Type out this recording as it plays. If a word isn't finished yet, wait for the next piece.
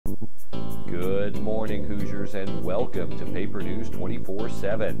Good morning, Hoosiers, and welcome to Paper News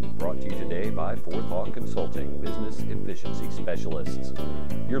 24/7, brought to you today by Fourth Hawk Consulting, business efficiency specialists.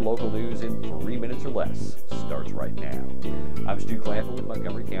 Your local news in 3 minutes or less starts right now. I'm Stu Clanton with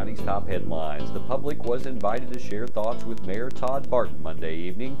Montgomery County's top headlines. The public was invited to share thoughts with Mayor Todd Barton Monday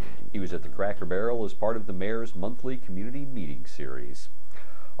evening. He was at the Cracker Barrel as part of the mayor's monthly community meeting series.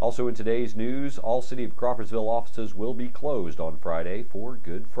 Also in today's news, all City of Crawfordsville offices will be closed on Friday for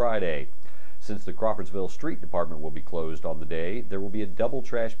Good Friday. Since the Crawfordsville Street Department will be closed on the day, there will be a double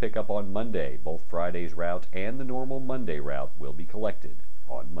trash pickup on Monday. Both Friday's route and the normal Monday route will be collected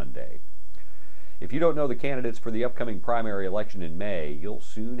on Monday. If you don't know the candidates for the upcoming primary election in May, you'll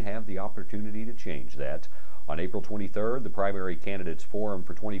soon have the opportunity to change that. On April 23rd, the primary candidates forum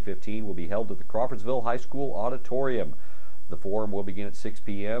for 2015 will be held at the Crawfordsville High School Auditorium. The forum will begin at 6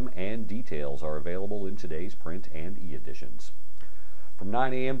 p.m. and details are available in today's print and e-editions. From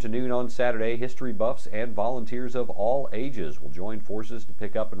 9 a.m. to noon on Saturday, history buffs and volunteers of all ages will join forces to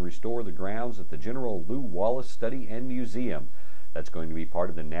pick up and restore the grounds at the General Lew Wallace Study and Museum. That's going to be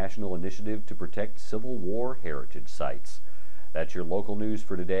part of the national initiative to protect Civil War heritage sites. That's your local news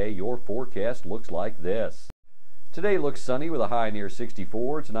for today. Your forecast looks like this. Today looks sunny with a high near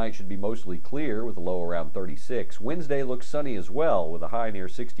 64. Tonight should be mostly clear with a low around 36. Wednesday looks sunny as well with a high near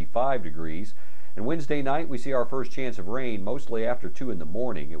 65 degrees. And Wednesday night we see our first chance of rain mostly after 2 in the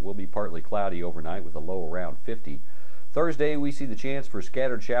morning. It will be partly cloudy overnight with a low around 50. Thursday we see the chance for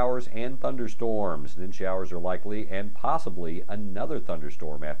scattered showers and thunderstorms. Then showers are likely and possibly another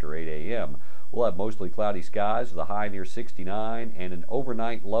thunderstorm after 8 a.m. We'll have mostly cloudy skies with a high near 69 and an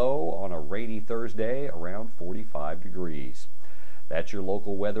overnight low on a rainy Thursday around 45 degrees. That's your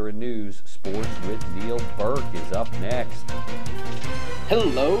local weather and news. Sports with Neil Burke is up next.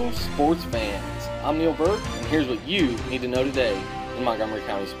 Hello, sports fans. I'm Neil Burke, and here's what you need to know today in Montgomery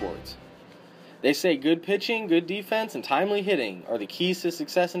County sports. They say good pitching, good defense, and timely hitting are the keys to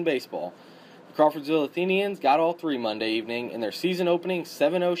success in baseball. The Crawfordsville Athenians got all three Monday evening in their season-opening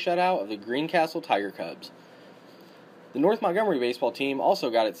 7-0 shutout of the Greencastle Tiger Cubs. The North Montgomery baseball team also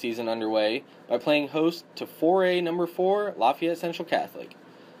got its season underway by playing host to 4A number 4 Lafayette Central Catholic.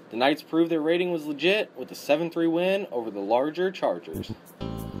 The Knights proved their rating was legit with a 7-3 win over the larger Chargers.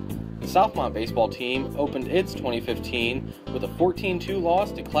 The Southmont baseball team opened its 2015 with a 14-2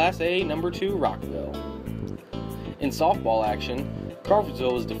 loss to Class A number 2 Rockville. In softball action,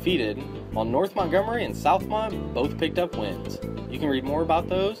 Crawfordsville was defeated, while North Montgomery and Southmont both picked up wins. You can read more about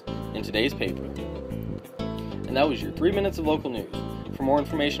those in today's paper. And that was your 3 minutes of local news. For more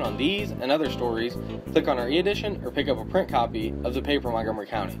information on these and other stories, click on our e-edition or pick up a print copy of the paper Montgomery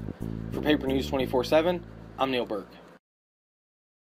County. For Paper News 24/7, I'm Neil Burke.